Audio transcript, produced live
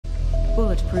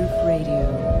Bulletproof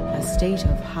Radio, a state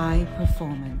of high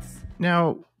performance.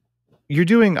 Now, you're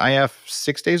doing IF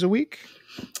 6 days a week?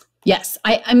 Yes.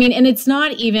 I mean, and it's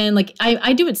not even like,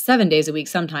 I do it 7 days a week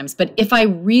sometimes, but if I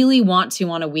really want to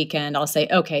on a weekend, I'll say,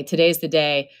 okay, today's the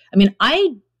day. I mean,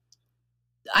 I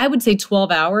would say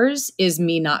 12 hours is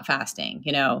me not fasting,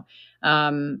 you know?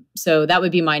 So that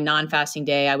would be my non-fasting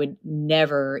day. I would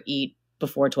never eat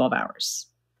before 12 hours.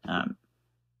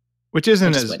 Which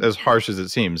isn't as harsh as it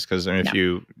seems, because I mean, if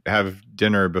you have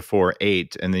dinner before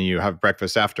 8 and then you have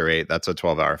breakfast after 8, that's a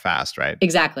 12-hour fast, right?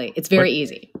 Exactly. It's very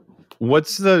easy.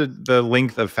 What's the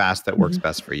length of fast that works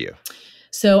best for you?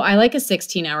 So I like a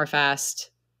 16-hour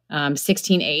fast.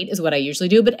 16-8 is what I usually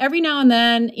do. But every now and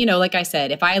then, you know, like I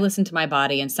said, if I listen to my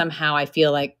body and somehow I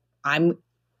feel like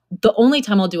the only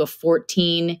time I'll do a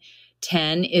 14-10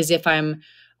 is if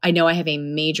I know I have a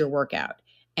major workout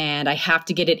and I have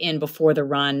to get it in before the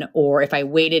run, or if I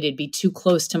waited, it'd be too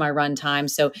close to my run time.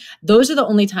 So those are the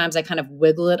only times I kind of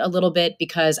wiggle it a little bit,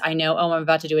 because I know, oh, I'm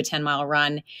about to do a 10-mile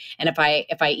run. And if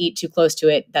I eat too close to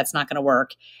it, that's not going to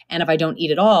work. And if I don't eat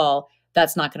at all,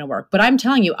 that's not going to work. But I'm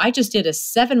telling you, I just did a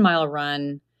 7-mile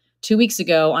run 2 weeks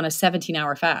ago on a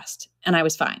 17-hour fast, and I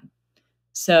was fine.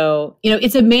 So, you know,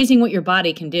 it's amazing what your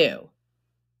body can do.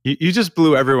 You just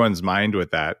blew everyone's mind with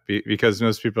that, because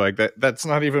most people are like, that's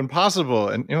not even possible.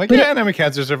 And you're like, and I'm a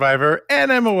cancer survivor,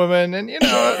 and I'm a woman, and you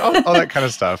know, all that kind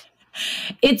of stuff.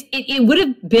 It would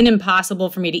have been impossible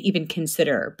for me to even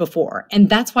consider before. And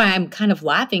that's why I'm kind of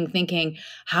laughing, thinking,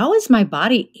 how is my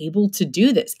body able to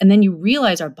do this? And then you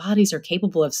realize our bodies are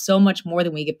capable of so much more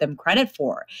than we give them credit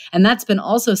for. And that's been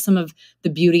also some of the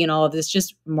beauty in all of this,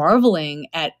 just marveling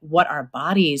at what our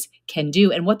bodies can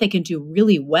do and what they can do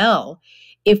really well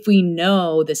if we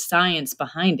know the science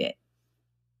behind it.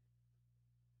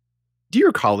 Do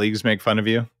your colleagues make fun of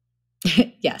you?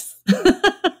 Yes.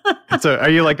 So are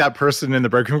you like that person in the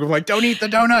break room going like, don't eat the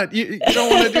donut. You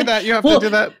don't want to do that. You have to do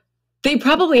that. They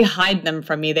probably hide them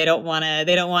from me. They don't want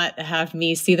to have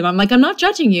me see them. I'm like, I'm not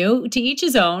judging you, to each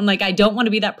his own. Like, I don't want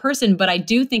to be that person, but I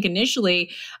do think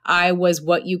initially I was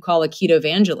what you call a keto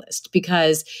evangelist,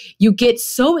 because you get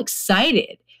so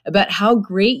excited about how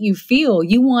great you feel.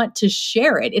 You want to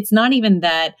share it. It's not even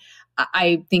that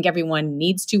I think everyone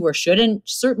needs to or shouldn't.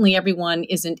 Certainly everyone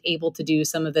isn't able to do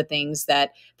some of the things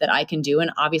that I can do.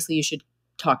 And obviously you should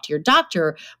talk to your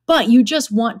doctor, but you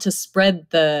just want to spread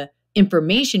the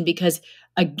information, because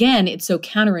again, it's so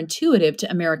counterintuitive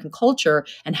to American culture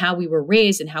and how we were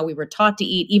raised and how we were taught to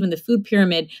eat, even the food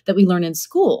pyramid that we learn in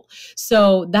school.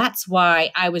 So that's why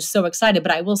I was so excited.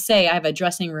 But I will say I have a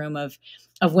dressing room of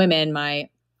women, my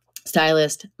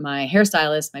stylist, my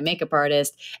hairstylist, my makeup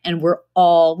artist, and we've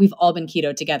all been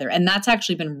keto together. And that's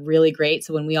actually been really great.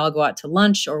 So when we all go out to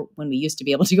lunch, or when we used to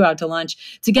be able to go out to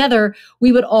lunch together,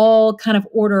 we would all kind of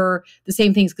order the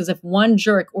same things, because if one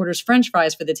jerk orders French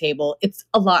fries for the table, it's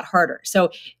a lot harder. So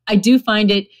I do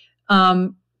find it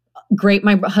great.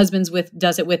 My husband's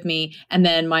does it with me. And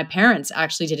then my parents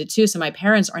actually did it too. So my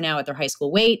parents are now at their high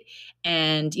school weight.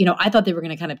 And, you know, I thought they were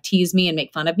going to kind of tease me and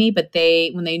make fun of me, but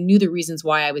when they knew the reasons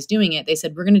why I was doing it, they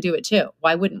said, we're going to do it too.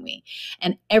 Why wouldn't we?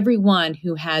 And everyone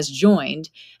who has joined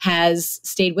has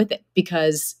stayed with it,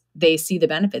 because they see the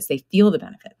benefits. They feel the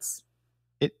benefits.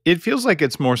 It feels like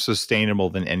it's more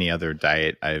sustainable than any other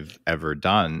diet I've ever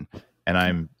done. And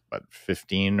I'm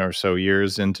 15 or so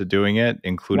years into doing it,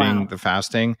 including the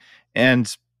fasting.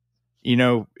 And, you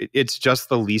know, it's just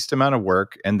the least amount of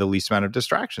work and the least amount of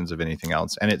distractions of anything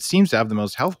else. And it seems to have the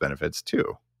most health benefits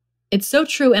too. It's so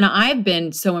true. And I've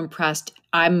been so impressed.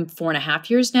 I'm 4.5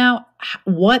 years now.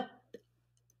 What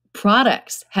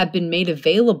products have been made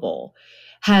available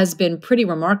has been pretty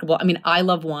remarkable. I mean, I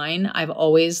love wine. I've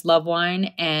always loved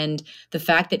wine. And the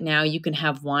fact that now you can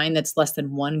have wine that's less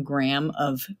than 1 gram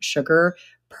of sugar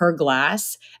per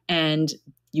glass, and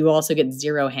you also get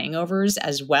 0 hangovers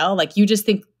as well. Like, you just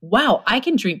think, wow, I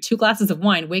can drink 2 glasses of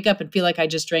wine, wake up and feel like I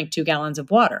just drank 2 gallons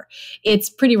of water. It's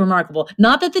pretty remarkable.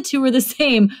 Not that the two are the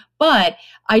same, but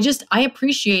I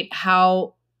appreciate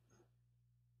how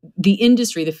the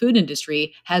food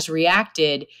industry has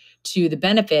reacted to the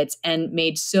benefits and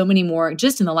made so many more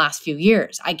just in the last few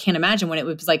years. I can't imagine when it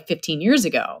was like 15 years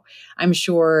ago. I'm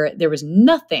sure there was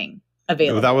nothing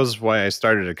available. That was why I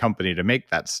started a company to make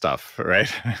that stuff,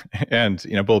 right? And,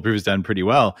 you know, Bulletproof has done pretty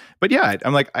well. But yeah,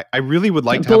 I'm like, I really would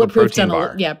like to have a protein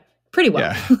bar. Pretty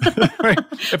well. Yeah. Right.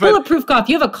 Bulletproof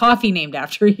coffee. You have a coffee named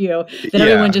after you that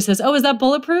everyone just says, oh, is that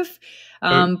bulletproof?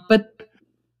 But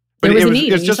there was a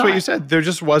need. It's just what you said. There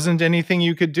just wasn't anything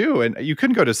you could do. And you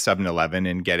couldn't go to 7-Eleven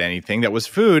and get anything that was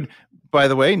food. by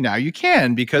the way, now you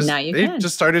can, because they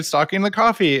just started stocking the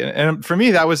coffee. And for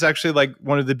me, that was actually like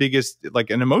one of the biggest, like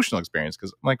an emotional experience,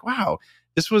 because I'm like, wow,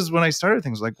 this was when I started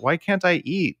things like, why can't I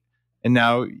eat? And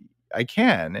now I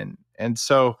can. And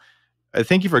so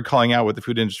thank you for calling out what the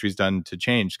food industry's done to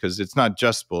change, because it's not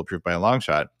just Bulletproof by a long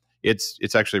shot.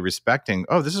 It's actually respecting,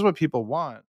 oh, this is what people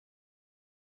want.